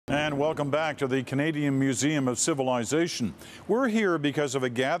And welcome back to the Canadian Museum of Civilization. We're here because of a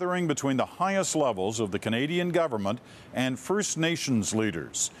gathering between the highest levels of the Canadian government and First Nations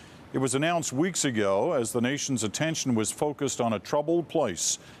leaders. It was announced weeks ago as the nation's attention was focused on a troubled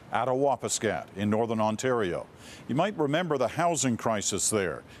place, Attawapiskat in northern Ontario. You might remember the housing crisis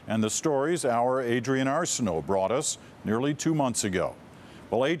there and the stories our Adrienne Arsenault brought us nearly 2 months ago.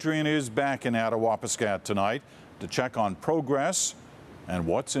 Well, Adrienne is back in Attawapiskat tonight to check on progress and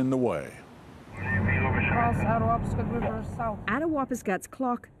what's in the way. Attawapiskat's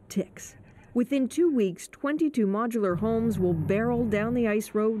clock ticks. Within 2 weeks, 22 modular homes will barrel down the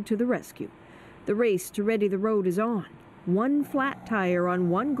ice road to the rescue. The race to ready the road is on. One flat tire on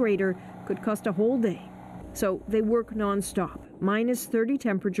one grader could cost a whole day. So they work non-stop. -30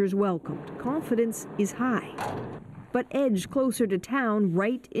 temperatures welcomed. Confidence is high. But edge closer to town,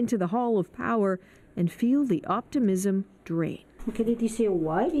 right into the Hall of Power, and feel the optimism drain. Okay, did you say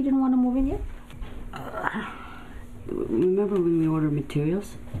why they didn't want to move in yet? Remember when we ordered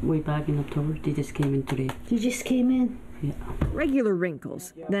materials way back in October? They just came in today. They just came in? Yeah. Regular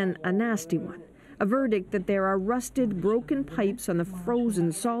wrinkles, then a nasty one. A verdict that there are rusted, broken pipes on the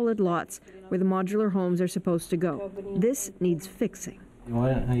frozen solid lots where the modular homes are supposed to go. This needs fixing. You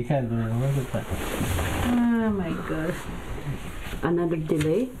can't do it a little bit. Oh my God. Another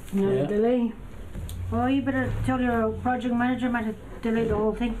delay? Another delay? Oh, you better tell your project manager might have delayed the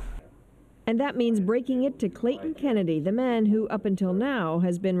whole thing. And that means breaking it to Clayton Kennedy, the man who, up until now,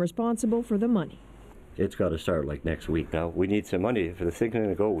 has been responsible for the money. It's got to start like next week now. We need some money. For the thing's going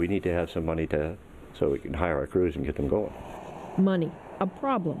to go, we need to have some money so we can hire our crews and get them going. Money, a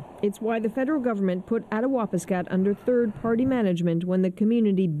problem. It's why the federal government put Attawapiskat under third-party management when the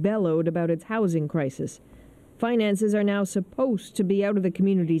community bellowed about its housing crisis. Finances are now supposed to be out of the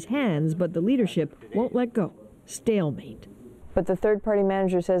community's hands, but the leadership won't let go. Stalemate. But the third-party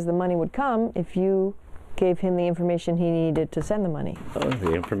manager says the money would come if you gave him the information he needed to send the money.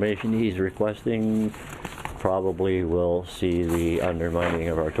 The information he's requesting probably will see the undermining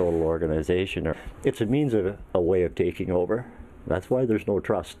of our total organization. It's a means of a way of taking over. That's why there's no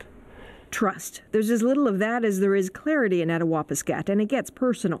trust. Trust. There's as little of that as there is clarity in Attawapiskat, and it gets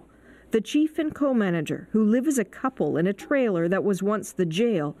personal. The chief and co-manager, who live as a couple in a trailer that was once the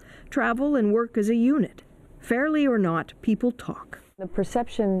jail, travel and work as a unit. Fairly or not, people talk. The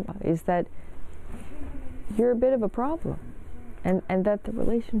perception is that you're a bit of a problem, and that the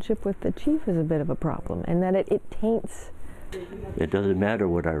relationship with the chief is a bit of a problem, and that it taints. It doesn't matter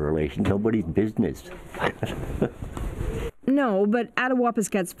what our relation, nobody's business. No, but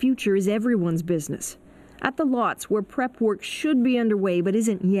Attawapiskat's future is everyone's business. At the lots where prep work should be underway but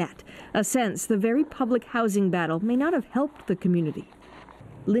isn't yet, a sense the very public housing battle may not have helped the community.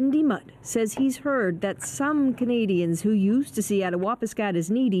 Lindy Mudd says he's heard that some Canadians who used to see Attawapiskat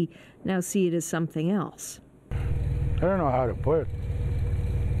as needy now see it as something else. I don't know how to put it.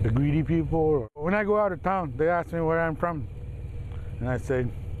 The greedy people. When I go out of town, they ask me where I'm from. And I say,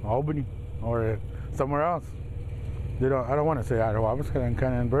 Albany or somewhere else. I don't want to say Attawapiskat. I'm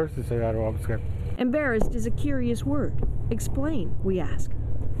kind of embarrassed to say Attawapiskat. Embarrassed is a curious word. Explain, we ask.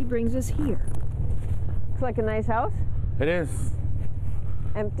 He brings us here. Looks like a nice house. It is.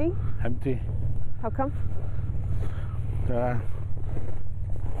 Empty? Empty. How come? They're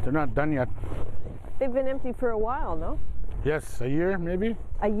not done yet. They've been empty for a while, no? Yes, a year maybe.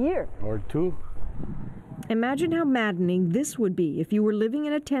 A year? Or 2. Imagine how maddening this would be if you were living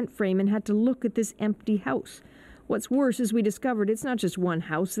in a tent frame and had to look at this empty house. What's worse, as we discovered, it's not just one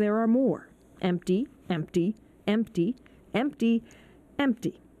house, there are more. Empty, empty, empty, empty,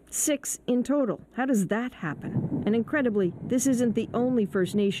 empty. 6 in total. How does that happen? And incredibly, this isn't the only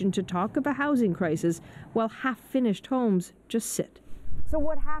First Nation to talk of a housing crisis while half-finished homes just sit. So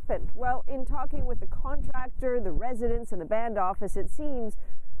what happened? Well, in talking with the contractor, the residents, and the band office, it seems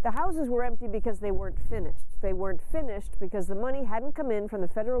the houses were empty because they weren't finished. They weren't finished because the money hadn't come in from the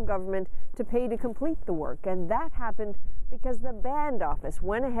federal government to pay to complete the work. And that happened because the band office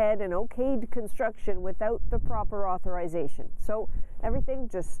went ahead and okayed construction without the proper authorization. So everything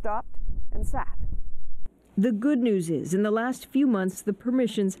just stopped and sat. The good news is, in the last few months, the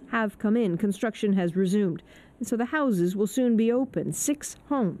permissions have come in. Construction has resumed. And so the houses will soon be open. 6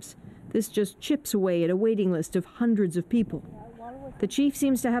 homes. This just chips away at a waiting list of hundreds of people. The chief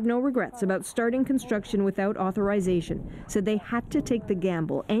seems to have no regrets about starting construction without authorization. Said they had to take the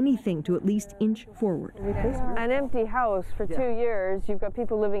gamble, anything to at least inch forward. An empty house for 2 years. You've got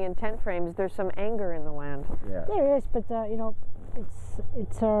people living in tent frames. There's some anger in the land. Yeah. There is, but you know,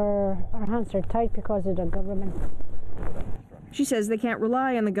 it's our hands are tied because of the government. She says they can't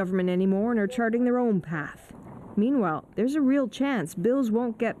rely on the government anymore and are charting their own path. Meanwhile, there's a real chance bills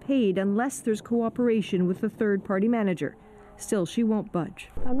won't get paid unless there's cooperation with the third-party manager. Still, she won't budge.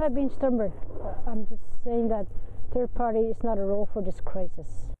 I'm not being stubborn. I'm just saying that third party is not a role for this crisis.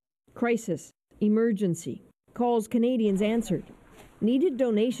 Crisis, emergency, calls Canadians answered. Needed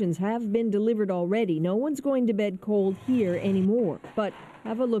donations have been delivered already. No one's going to bed cold here anymore. But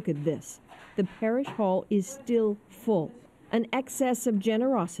have a look at this. The parish hall is still full, an excess of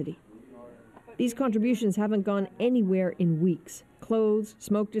generosity. These contributions haven't gone anywhere in weeks. Clothes,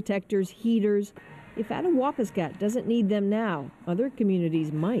 smoke detectors, heaters. If Attawapiskat doesn't need them now, other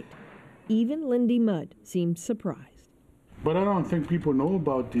communities might. Even Lindy Mudd seems surprised. But I don't think people know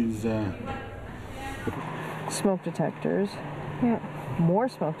about these. Smoke detectors. Yeah. More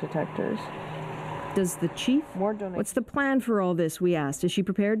smoke detectors. Does the chief? More donations. What's the plan for all this, we asked. Is she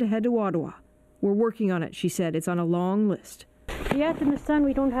prepared to head to Ottawa? We're working on it, she said. It's on a long list. You have to understand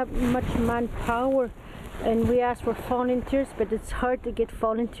we don't have much manpower, and we ask for volunteers, but it's hard to get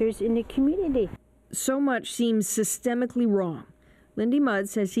volunteers in the community. So much seems systemically wrong. Lindy Mudd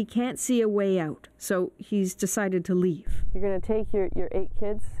says he can't see a way out, so he's decided to leave. You're going to take your 8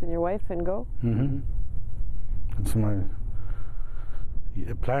 kids and your wife and go? Mm-hmm. That's my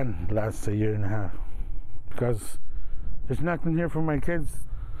plan lasts a year and a half. Because there's nothing here for my kids.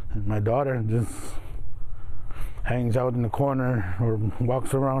 And my daughter just hangs out in the corner or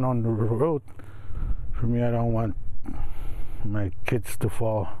walks around on the road. For me, I don't want my kids to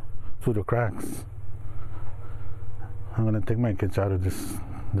fall through the cracks. I'm gonna take my kids out of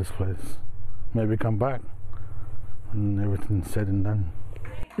this place. Maybe come back when everything's said and done.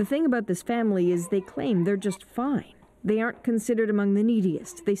 The thing about this family is they claim they're just fine. They aren't considered among the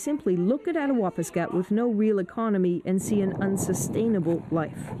neediest. They simply look at Attawapiskat with no real economy and see an unsustainable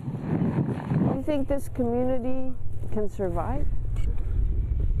life. Do you think this community can survive?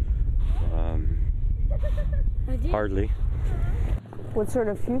 Hardly. What sort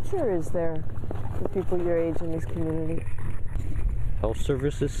of future is there for people your age in this community? Health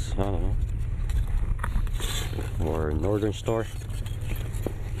services, I don't know. Or a northern store.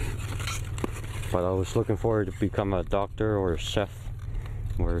 But I was looking forward to become a doctor or a chef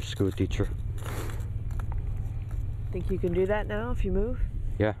or a school teacher. Think you can do that now if you move?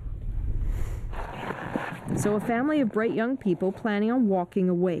 Yeah. So a family of bright young people planning on walking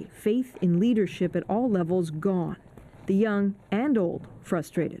away. Faith in leadership at all levels gone. The young and old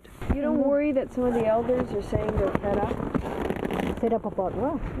frustrated. You don't worry that some of the elders are saying they're fed up? Fed up about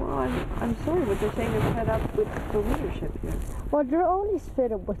what? Well, I'm sorry, but they're saying they're fed up with the leadership here. Well, they're always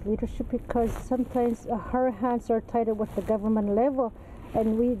fed up with leadership because sometimes our hands are tied up with the government level,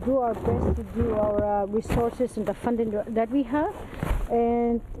 and we do our best to do our resources and the funding that we have.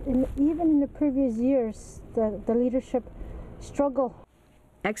 And even in the previous years, the leadership struggle.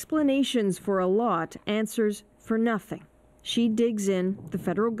 Explanations for a lot, answers for nothing. She digs in, the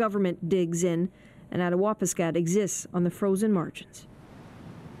federal government digs in, and Attawapiskat exists on the frozen margins.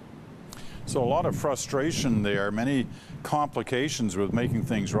 So a lot of frustration there, many complications with making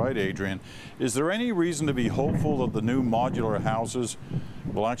things right, Adrienne. Is there any reason to be hopeful that the new modular houses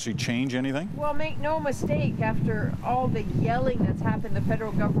will actually change anything? Well, make no mistake, after all the yelling that's happened, the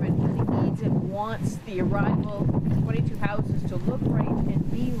federal government needs and wants the arrival of 22 houses to look right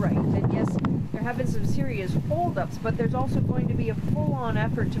and be right. And yes, there have been some serious holdups, but there's also going to be a full-on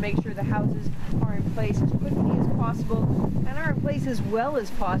effort to make sure the houses are in place as quickly as possible and are in place as well as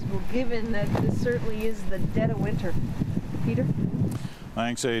possible, given that this certainly is the dead of winter. Peter?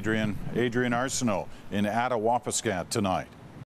 Thanks, Adrienne. Adrienne Arsenault in Attawapiskat tonight.